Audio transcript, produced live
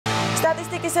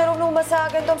სტატისტიკის ეროვნულმა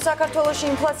სააგენტომ საქართველოში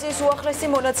ინფლაციის უახლესი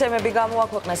მონაცემები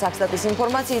გამოაქვეყნეს. აკსტატის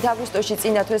ინფორმაციით აგვისტოში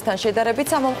წინა თვესთან შედარებით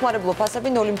სამომხმარებლო ფასები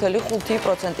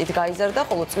 0.5%-ით გაიზარდა,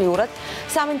 ხოლო წლიურად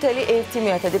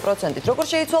 3.1%-ით. როგორც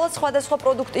შეიცვალა სხვადასხვა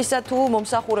პროდუქტისა თუ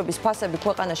მომსახურების ფასები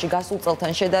ქვეყანაში გასულ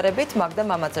წელთან შედარებით, მაგდა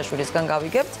მამაცაშვილისგან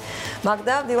გავიგებთ.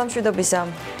 მაგდა, დილამშვიდობისა.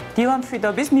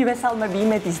 დილამშვიდობის, მივესალმები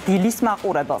იმედის დილის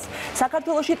მაყურებელს.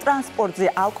 საქართველოში ტრანსპორტზე,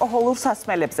 ალკოჰოლურ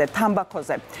სასმელებზე,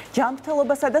 თამბაქოზე,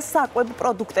 ჯანმრთელობასა და საკვებ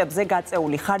პროდუქტებზე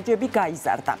გაწეული ხარჯები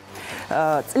გაიზარდა.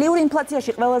 წლიური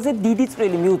ინფლაციაში ყველაზე დიდი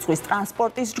წვლილი მიუძღვის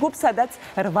ტრანსპორტის ჯგუფს, სადაც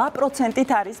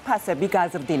 8%-ით არის ფასები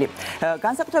გაზრდილი.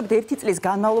 განსაკუთრებით 1 წლის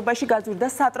განმავლობაში გაძვირდა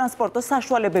სატრანსპორტო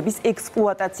საშუალებების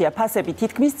ექსპლუატაცია, ფასები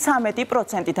თითქმის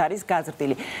 13%-ით არის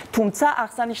გაზრდილი. თუმცა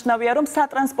აღსანიშნავია, რომ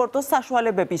სატრანსპორტო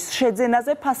საშუალებების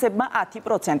შეძენაზე ფასებმა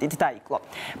 10%-ით დაიკლო.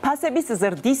 ფასების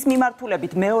ზრდის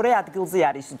მიმართულებით მეორე ადგილზე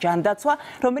არის ჯანდაცვა,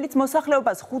 რომელიც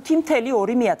მოსახლეობას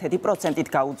 5.2%-ით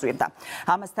გაუძვირდა.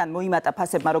 ამასთან მოიმატა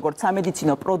ფასებმა როგორც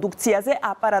სამედიცინო პროდუქციაზე,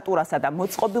 აპარატურასა და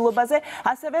მოწყობილობაზე,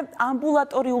 ასევე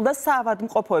ამბულატორიულ და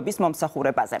საავადმყოფოების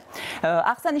მომსახურებაზე.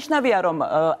 აღსანიშნავია, რომ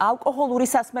ალკოჰოლური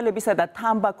სასმელებისა და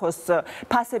თამბაქოს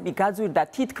ფასები გაძვირდა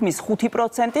თითქმის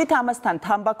 5%-ით, ამასთან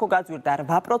თამბაქო გაძვირდა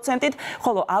 8%-ით,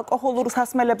 ხოლო ალკოჰოლურ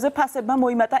სასმელებზე ფასებმა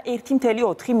მოიმატა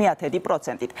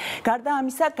 1.4%-ით. გარდა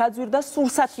ამისა, გაძვირდა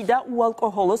სურსათი და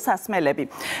უალკოჰოლო სასმელები.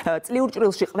 წლიურ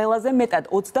ჭრილში ყველაზე მეტად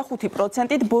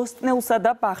 25%-ით ბოსტნეულსა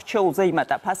და ბახჩეულზე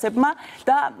იმატა ფასებმა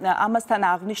და ამასთან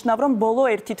აღნიშნავ, რომ ბოლო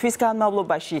 1 თვის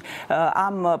განმავლობაში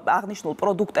ამ აღნიშნულ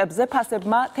პროდუქტებზე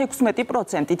ფასებმა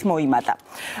 16%-ით მოიმატა.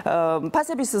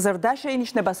 ფასების ზრდა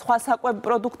შეინიშნება სხვა საკვებ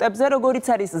პროდუქტებზე, როგორიც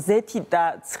არის ზეთი და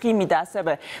ცხიმი და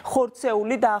ასევე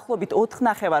ხორცეული, დაახლოებით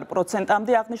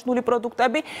 4.5%-მდე აღნიშნული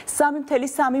პროდუქტები,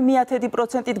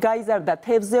 3.3%-ით გაიზარდა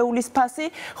თევზეულის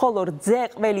ფასი, ხოლო რძე,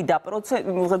 ყველი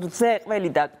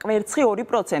და კვერცხი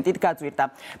 2%-ით გაძვირდა.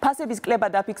 ფასების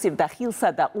კლება დაფიქსირდა ხილსა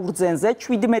და ურძენზე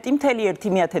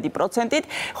 7.1%-ით,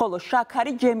 ხოლო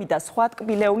შაქარი, ჯემი და სხვა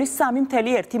ტკბილეული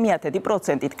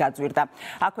 3.1%-ით გაძვირდა.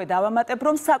 აქვე დავამატებ,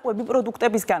 რომ საკვები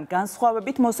პროდუქტებისგან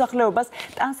განსხვავებით მოსახლეობას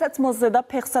ტანსაცმელზე და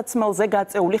ფეხსაცმელზე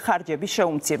გაწეული ხარჯები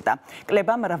შეუმცირდა.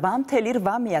 კლებამ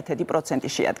 8.8%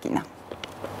 შეადგინა.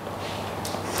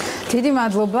 დიდი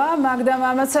მადლობა მაგდა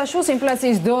მამაცაშვილს.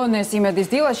 ინფლაციის დონეს იმედის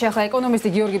დილაში ახლა ეკონომისტი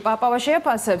გიორგი პაპავა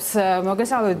შეაფასებს.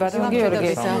 მოგესალმებით ბატონო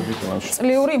გიორგი.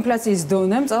 წლიური ინფლაციის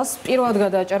დონემ წელს პირველად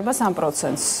გადააჭარბა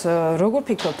 3%-ს. როგორ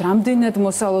ფიქრობთ, რამდენად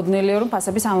მოსალოდნელია, რომ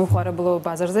ფასები სამომხმარებლო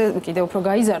ბაზარზე კიდევ უფრო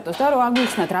გაიზარდოს და რომ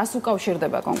აგვიხსნათ, რას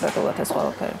უკავშირდება კონკრეტულად ეს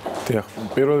ყველაფერი? დიახ,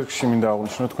 პირველ რიგში მინდა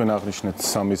აღვნიშნოთ, თქვენ აღნიშნეთ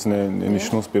სამიზნე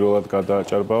ნიშნულს პირველად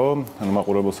გადააჭარბაო. ანუ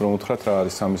მაყურებელს რომ უთხრათ, რა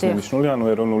არის სამიზნე ნიშნული, ანუ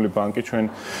ეროვნული ბანკი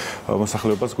ჩვენ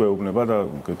მოსახლეობას გვეუბნება და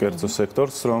კერძო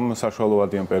სექტორს, რომ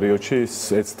საშუალოვადიან პერიოდში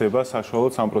ეცდება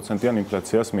საშუალოდ 3%-იან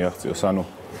ინფლაციას მიაღწიოს. ანუ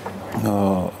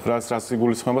რას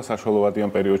იგულისხმება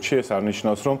საშუალოვადიან პერიოდში, ეს არ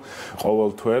ნიშნავს, რომ ყოველ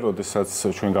თვე, როდესაც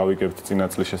ჩვენ გავიგებთ წინა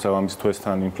წლის შესაბამის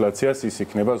თვესთან ინფლაციას, ის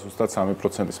იქნება ზუსტად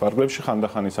 3%-ის ფარგლებში,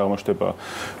 ხანდახან ის აღმოჩნდება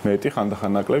მეტი,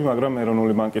 ხანდახან ნაკლები, მაგრამ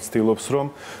ეროვნული ბანკი ცდილობს, რომ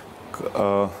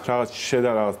რაღაც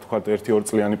შედარებით თქვა 1-2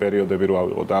 წლიანი პერიოდები რო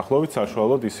ავიღო დაახლოებით,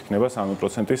 საშუალოდ ის იქნება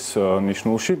 3%-ის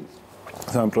ნიშნულში.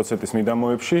 3%-ის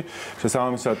მიდამოებში,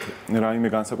 შესაბამისად რაიმე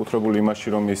განსაკუთრებული იმაში,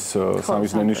 რომ ის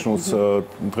სამიზნე ნიშნულს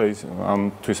დღეს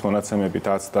ამ თვის მონაცემებით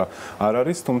აცდა არ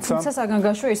არის, თუმცა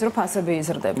საგანგაშო ის რომ ფასები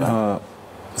იზრდება.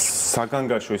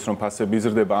 საგანგაშო ის რომ ფასები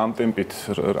იზრდება ამ ტემპით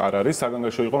არ არის.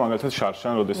 საგანგაშო იყო მაგალითად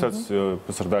შარშან, როდესაც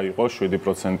ზრდა იყო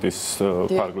 7%-ის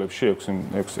ფარგლებში,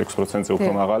 6%-ზე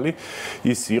უფრო მაღალი.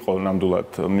 ის იყო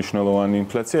ნამდვილად მნიშვნელოვანი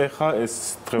ინფლაცია. ეხლა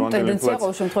ეს დღევანდელი ინფლაცია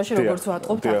ყოველ შემთხვევაში როგორც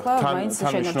ვატყობთ, ახლა მაინც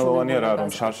შენიშნულოვანია რა, რომ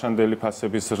შარშანდელი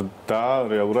ფასების ზრდა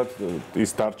რეალურად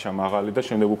ის დარჩა მაღალი და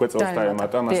შემდეგ უკვე წელს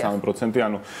დაემატა მას 3%,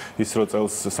 ანუ ის რო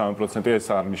წელს 3% ეს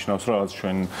არ ნიშნავს, რომ რაღაც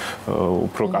ჩვენ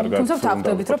უფრო კარგად თუმცა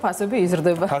ვთანხმდებით, რომ ფასები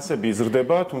იზრდება. ფასები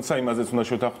იზრდება, თუმცა იმაზეც უნდა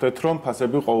შევთანხმდეთ, რომ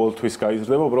ფასები ყოველთვის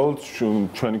გაიზრდება, უბრალოდ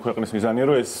ჩვენი ქვეყნის მიზანია,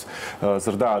 რომ ეს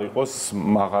ზრდა არ იყოს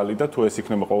მაღალი და თუ ეს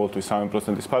იქნება ყოველთვის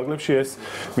 3%-ის ფარგლებში, ეს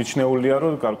მიჩნეულია,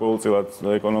 რომ გარკვეულწილად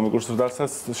ეკონომიკურ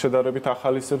ზრდასაც შედარებით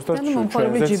ახალისებს და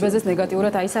ჩვენზე ჯიბეზეც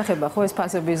ნეგატიურად აისახება, ხო ეს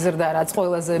ფასების ზრდა, რაც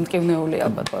ყველაზე მტკივნეული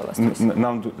ალბათ ყველასთვის.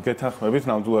 გეთანხმებით,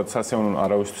 ნამდვილად სასიამოვნო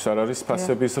არავისთვის არ არის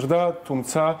ფასების ზრდა,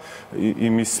 თუმცა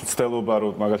იმის ცდელობა,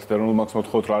 რომ მაგალითად ეროვნულ ბანკს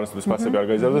მოთხოვოთ, რომ არასდროს ფასები არ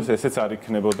გაიზარდოს, ესეც არ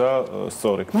იქნებოდა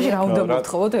სწორი. მაშინ რა უნდა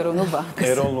მოვთხოვოთ ეროვნულ ბანკს?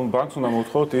 ეროვნულ ბანკს უნდა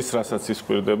მოვთხოვოთ ის, რასაც ის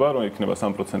გვირდება, რომ იქნება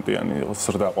 3%-იანი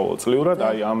ზრდა ყოველწლიურად,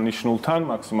 აი ამ ნიშნულთან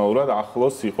მაქსიმალურად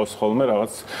ახლოს იყოს ხოლმე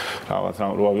რაღაც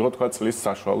რო ავიღოთ თქვა წლის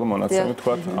საშუალო მონაცემი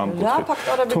თქვა ამ კუთხით. რა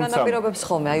ფაქტორები განაპირობებს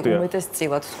ხოლმე, აი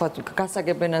უმეტესწილად თქვა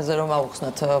გასაგებენაზე რომ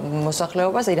ავუხსნათ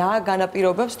მოსახლეობას, აი რა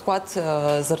განაპირობებს თქვა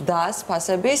ზრდას,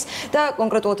 ფასების და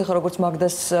კონკრეტულად ახლა როგორც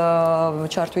მაგდას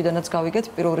ჩართვიდანაც გავიგეთ,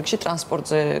 პირველ რიგში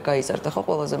ტრანსპორტზე გაიზარდა ხო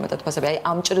ყველაზე მეტად ფასები. აი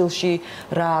ამ ჭრილში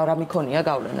რა მიქონია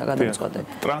გავლენა გადამწყვეტი?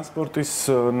 ტრანსპორტის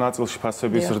ნაწილში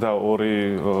ფასების ზრდა ორი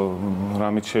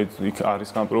რამით იქ არის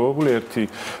განპირობებული. ერთი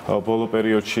ბოლო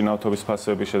პერიოდში ნავთობის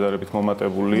ფასები შედარებით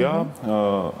მომატებულია.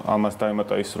 ამას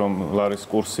დაემატა ის, რომ ლარის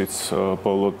კურსიც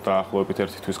ბოლო დაახლოებით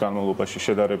ერთი თვის განმავლობაში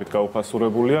შედარებით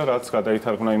გაუფასურებულია, რაც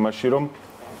გადაითარგმნა იმაში, რომ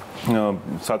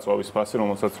საწვავის ფასი,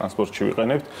 რომელსაც ტრანსპორტში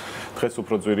ვიყენებთ, დღეს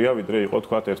უფრო ძვირია, ვიდრე იყო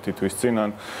თქვა ერთი თვის წინ ან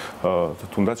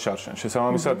თუნდაც შარშან.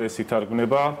 შესაბამისად ეს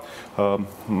ითარგმნება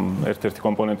ერთ-ერთი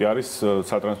კომპონენტი არის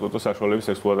სატრანსპორტო საშუალების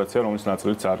ექსპლუატაცია, რომლის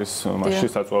ნაწილიც არის მასში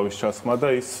საწვავის ჩასხმა და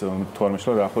ის თუ არ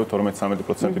მეშლა დაახლოებით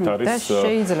 12-13%-ით არის. და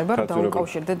შეიძლება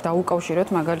დაუკავშიროთ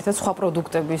მაგალითად სხვა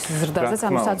პროდუქტების ზრდაზეც,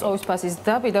 ანუ საწვავის ფასის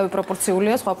და პირდაპირ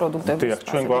პროპორციულია სხვა პროდუქტების. დიახ,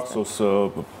 ჩვენ გვახსოვს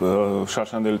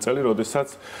შარშანდელი წელი, როდესაც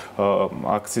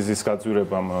აქციზის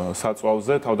გაძვირებამ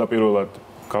საწვავზე თავდაპირველად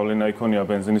გავლენა იქონია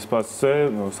ბენზინის ფასზე,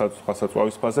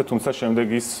 საწვავის ფასზე, თუმცა შემდეგ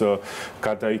ის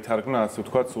გადაითარგმნა, ასე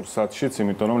ვთქვათ, სურსათშიც,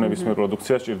 იმიტომ რომ ნებისმიერ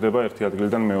პროდუქციას ჭირდება ერთი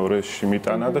ადგილიდან მეორეში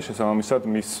მიტანა და შესაბამისად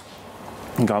მის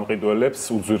გამყიდველებს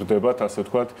უძვირდებათ, ასე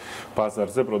ვთქვათ,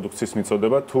 ბაზარზე პროდუქციის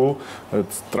მიწოდება, თუ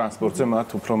ტრანსპორტზე მათ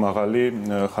უფრო მაღალი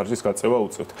ხარჯის გაწევა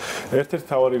უწევთ. ერთ-ერთი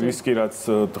თავარი რისკი, რაც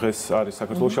დღეს არის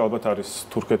საქართველოში, ალბათ არის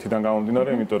თურქეთიდან გამომდინარე,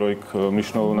 იმიტომ რომ იქ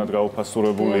მნიშვნელოვნად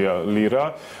გაუფასურებულია ლირა,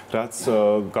 რაც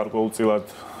გარკვეულწილად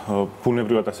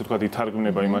ბუნებრივად, ასე ვთქვათ,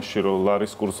 ითარგმნება იმაში, რომ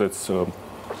ლარის კურსზეც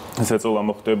ზეწოლა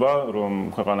მოხდება,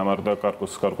 რომ ქვეყანამ არ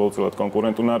დაკარგოს გარკვეულწილად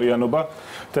კონკურენტუნარიანობა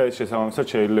და ეს შესაბამისად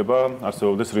შეიძლება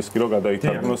არსებობდეს რისკი, რომ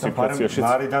გადაითარგმნოს ინფლაციაში.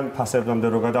 ლარიდან ფასებამდე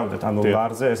რო გადავდეთ, ანუ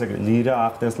ლარზე, ესე იგი, ლირა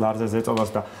ახდენს ლარზე ზეწოლას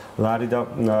და ლარი და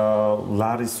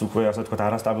ლარის უკვე, ასე ვთქვათ,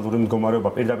 არასტაბილური მდგომარეობა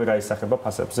პირდაპირ აისახება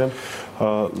ფასებზე.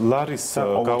 ლარის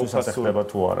გაუფასურება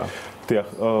თუ არა? დიახ,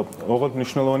 ოღონდ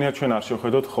მნიშვნელოვანია ჩვენ არ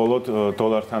შევხედოთ მხოლოდ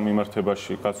დოლართან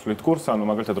მიმართებაში გაცვლით კურსს, ანუ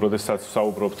მაგალითად, როდესაც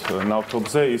საუბრობთ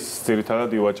ნავთობზე, ის ძირითადად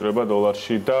ივაჭრება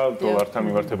დოლარში და დოლართან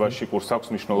მიმართებაში კურსს აქვს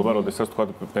მნიშვნელობა, როდესაც თქვა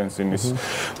ბენზინის.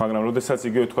 მაგრამ როდესაც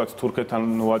იგივე თქვა თურქეთთან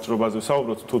ვაჭრობაზე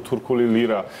საუბრობთ, თუ თურქული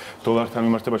ლირა დოლართან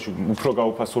მიმართებაში უფრო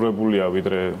გაუფასურებულია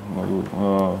ვიდრე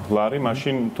ლარი,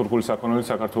 მაშინ თურქული საქონელი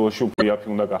საქართველოში უპიაფი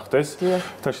უნდა გახდეს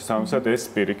და შესაბამისად ეს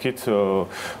პირიქით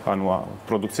ანუ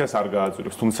პროდუქციას არ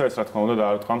გააძვირებს. თუმცა ეს რა თქმა უნდა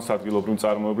დაარტყამს ადგილობრივ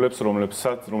წარმოებლებს,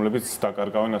 რომლებიც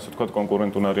დაკარგავენ, ასე ვთქვათ,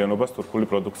 კონკურენტუნარიანობას თურქული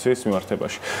პროდუქციის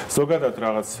მიმართებაში. ზოგადად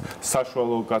რაღაც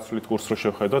საშუალო გაცვლით კურსს რო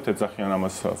შევხედოთ, ეძახიან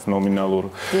ამას ნომინალურ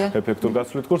ეფექტურ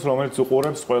გაცვლით კურსს, რომელიც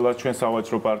უყურებს ყველა ჩვენ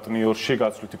სავაჭრო პარტნიორში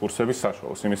გაცვლითი კურსების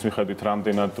საშუალოს. იმის მიხედვით,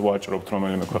 რამდენად ვაჭრობთ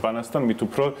რომელიმე ქვეყანასთან, მით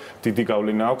უფრო დიდი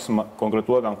გავლენა აქვს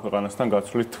კონკრეტულად ამ ქვეყანასთან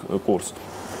გაცვლით კურსს.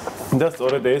 და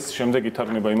სწორედ ეს შემდეგ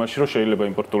ითარგმნება იმაში, რომ შეიძლება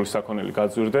იმპორტული საქონელი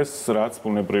გაძვირდეს, რაც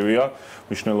ბუნებრივია,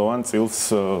 მნიშვნელოვან წილს,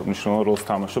 მნიშვნელოვან როლს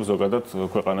თამაშობს ზოგადად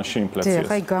ქვეყანაში ინფლაციას.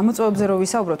 დიახ, აი გამოწვევებზე რო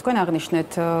ვისაუბროთ, თქვენ აღნიშნეთ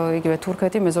იგივე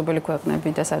თურქეთი, მეზობელი ქვეყნები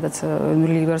და სადაც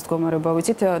ლირას მდგომარეობა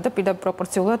ვიცით და პირდაპირ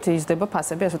პროპორციულად იზრდება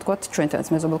ფასები, ასე ვთქვათ, ჩვენთანაც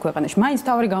მეზობელ ქვეყანაში. მაინც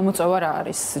თავი გამოწვევა რა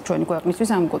არის ჩვენი ქვეყნისთვის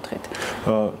ამ კუთხით?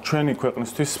 ჩვენი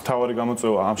ქვეყნისთვის თავი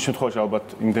გამოწვევა ამ შემთხვევაში ალბათ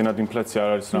იმდენად ინფლაცია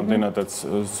არ არის, რამდენადაც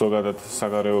ზოგადად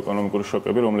საგარეო ეკონომიკური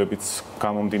შოკები, რომლებიც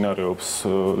გამომდინარეობს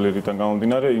ლირიდან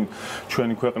გამომდინარე,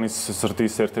 ჩვენი ქვეყნის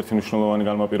ზრდის ერთ-ერთი მნიშვნელოვანი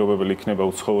განმაპირობებელი იქნება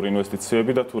უცხოური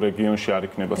ინვესტიციები და თუ რეგიონში არ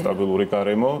იქნება სტაბილური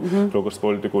გარემო, როგორც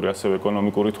პოლიტიკური, ასევე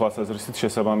ეკონომიკური თვალსაზრისით,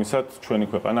 შესაბამისად ჩვენი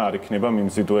ქვეყანა არ იქნება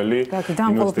მიმზიდველი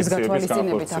ინვესტიციების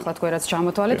განხორციელებით. ახლა თქვენ რაც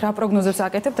ჩამოთვალეთ, რა პროგნოზებს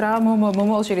აკეთებთ, რა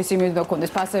მომავალში რის იმედი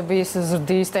გქონდეს ფასების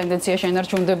ზრდის ტენდენცია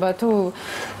შენარჩუნდება თუ?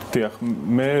 დიახ,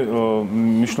 მე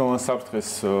მნიშვნელოვან საფრთხეს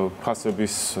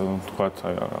ფასების თქვათ,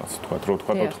 აი რაღაც თქვათ, რო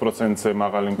თქვათ 4%-ზე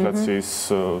მაღალი ინფლაციის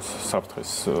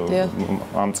საფრთხეს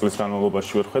ამ წლის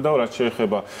განმავლობაში ვერ ხედავ, რაც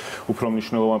შეეხება უფრო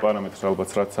მნიშვნელოვან პარამეტრს, ალბათ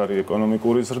რაც არის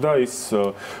ეკონომიკური ზრდა, ის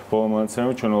ბოლო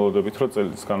მონაცემებით ჩვენ ველოდებით, რომ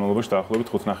წლის განმავლობაში დაახლოებით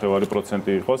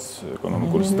 5.5% იყოს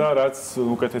ეკონომიკური ზრდა, რაც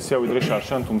უკეთესია ვიდრე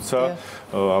შარშან, თუმცა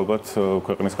ალბათ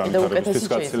ქვეყნის განვითარებისთვის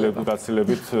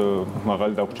გაცილებით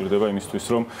მაღალი დაგვჭირდება იმისთვის,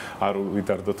 რომ არ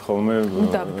ვიდარდოთ ხოლმე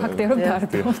ფაქტია რომ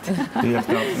დარდოთ. დიახ,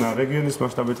 და რეგიონის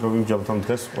მასშტაბით რო ვიმჯობთ ამ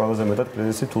დღეს ყველაზე მეტად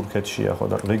კრიზისი თურქეთშია, ხო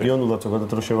და რეგიონულად ზოგადად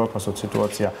რო შევაფასოთ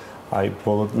სიტუაცია, აი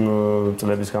ბოლო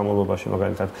წლების განმავლობაში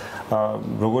მაგალითად,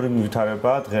 როგორი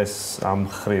ვითარება დღეს ამ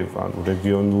ხრივ, ანუ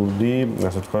რეგიონული,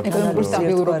 ასე ვთქვათ, ეკონომიკური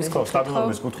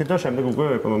სტაბილურობის კუთხით და შემდეგ უკვე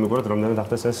ეკონომიკურად რამდენად რამდენად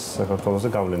ახდენს ეს საქართველოს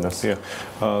გავლენას?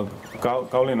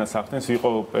 გავლენას ახდენს, იყო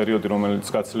პერიოდი, რომელიც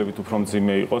გაცილებით უფრო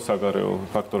მძიმე იყო საგარეო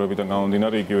ფაქტორებიდან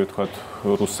გამომდინარე, იგივე თქვათ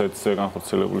რუსეთზე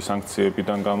განხორციელებული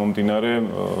სანქციებიდან გამომდინარე,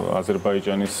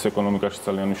 აზერბაიჯანის ეკონომიკაში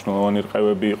ძალიან მნიშვნელოვანი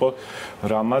რყევები იყო,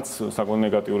 რამაც საკმაოდ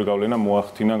ნეგატიური გავლენა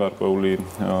მოახდინა გარკვეული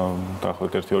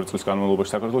დაახლოებით 1-2 წლის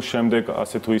განმავლობაში საქართველოს. შემდეგ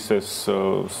ასე თუ ისე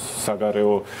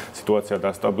საგარეო სიტუაცია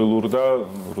დასტაბილურდა,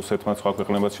 რუსეთმა სხვა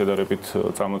ქვეყნებად შედარებით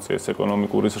წამოწიეს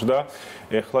ეკონომიკური ზრდა.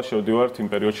 ეხლა შევდივართ იმ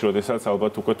პერიოდში, როდესაც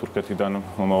ალბათ უკვე თურქეთიდან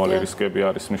მომავალი რისკები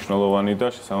არის მნიშვნელოვანი და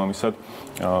შესაბამისად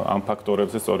ამ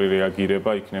ფაქტორებზე სწორი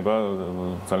რეაგირება იქნება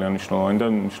ძალიან მნიშვნელოვანი და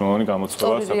მნიშვნელოვანი გამოწვევა.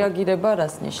 სწორი რეაგირება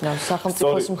რას ნიშნავს?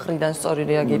 სახელმწიფოს მხრიდან სწორი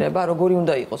რეაგირება, როგორი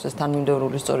უნდა იყოს ეს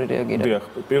თანმიმდევრული სწორი რეაგირება? დიახ,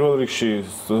 პირველ რიგში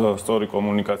სწორი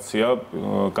კომუნიკაცია,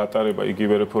 გატარება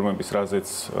იგივე რეფორმების, რაზეც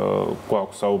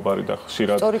გვაქვს საუბარი და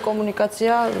ხშირად სწორი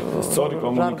კომუნიკაცია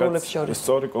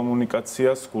სწორი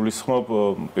კომუნიკაციას გულისხმობ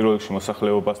პირველ რიგში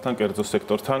მოსახლეობასთან, კერძო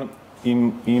სექტორთან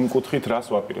იმ კუთხით რას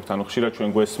ვაპირებთ? ანუ ხშირად ჩვენ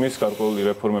გვესმის გარკვეული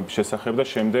რეფორმების შესახებ და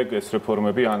შემდეგ ეს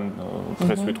რეფორმები ან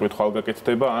დღეს ვიტყვით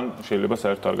ხვალგაკეთდება, ან შეიძლება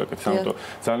საერთოდ არ გაკეთდეს. ამიტომ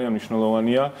ძალიან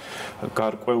მნიშვნელოვანია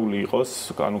გარკვეული იყოს,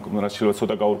 ანუ რაც შეიძლება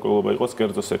ცოტა გაურკვევლობა იყოს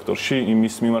კერძო სექტორში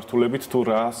იმის მიმართულებით, თუ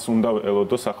რას უნდა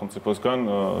ელოდოს სახელმწიფოსგან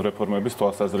რეფორმების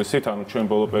თვალსაზრისით. ანუ ჩვენ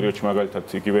ბოლო პერიოდში მაგალითად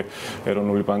იგივე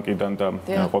ეროვნული ბანკიდან და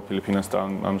ყოფილი ფინანსთა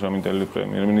ამჟამინდელი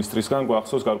პრემიერ-მინისტრისგან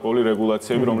გვახსოვს გარკვეული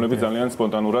რეგულაციები, რომლებიც ძალიან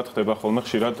სპონტანურად ხდება ხოლმე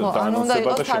ხშირად უნდა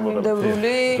იყოს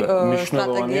თანმიმდევრული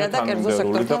სტრატეგია და კერძო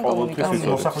სექტორთან კომუნიკაცია.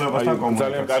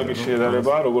 ძალიან კარგი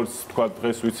შედარება, როგორც თქვა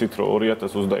დღეს ვიცით, რომ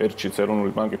 2021-ში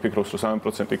ეროვნული ბანკი ფიქრობს, რომ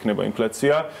 3% იქნება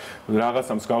ინფლაცია.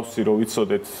 რაღაცა მსგავსი რო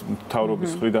ვიცოდეთ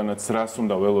მთავრობის მხრიდანაც, რას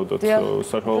უნდა ველოდოთ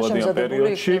საშუალოვადიან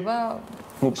პერიოდში.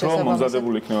 უფრო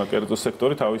მომზადებული იქნება კერძო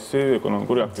სექტორი თავისი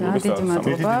ეკონომიკური აქტივობის დასამართად.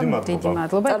 დიდი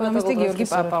მადლობა. ეკონომისტი გიორგი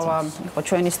პაპავა იყო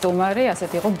ჩვენი სტუმარი,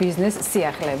 ასეთი იყო ბიზნეს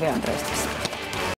სიახლეები ამ დღესთვის.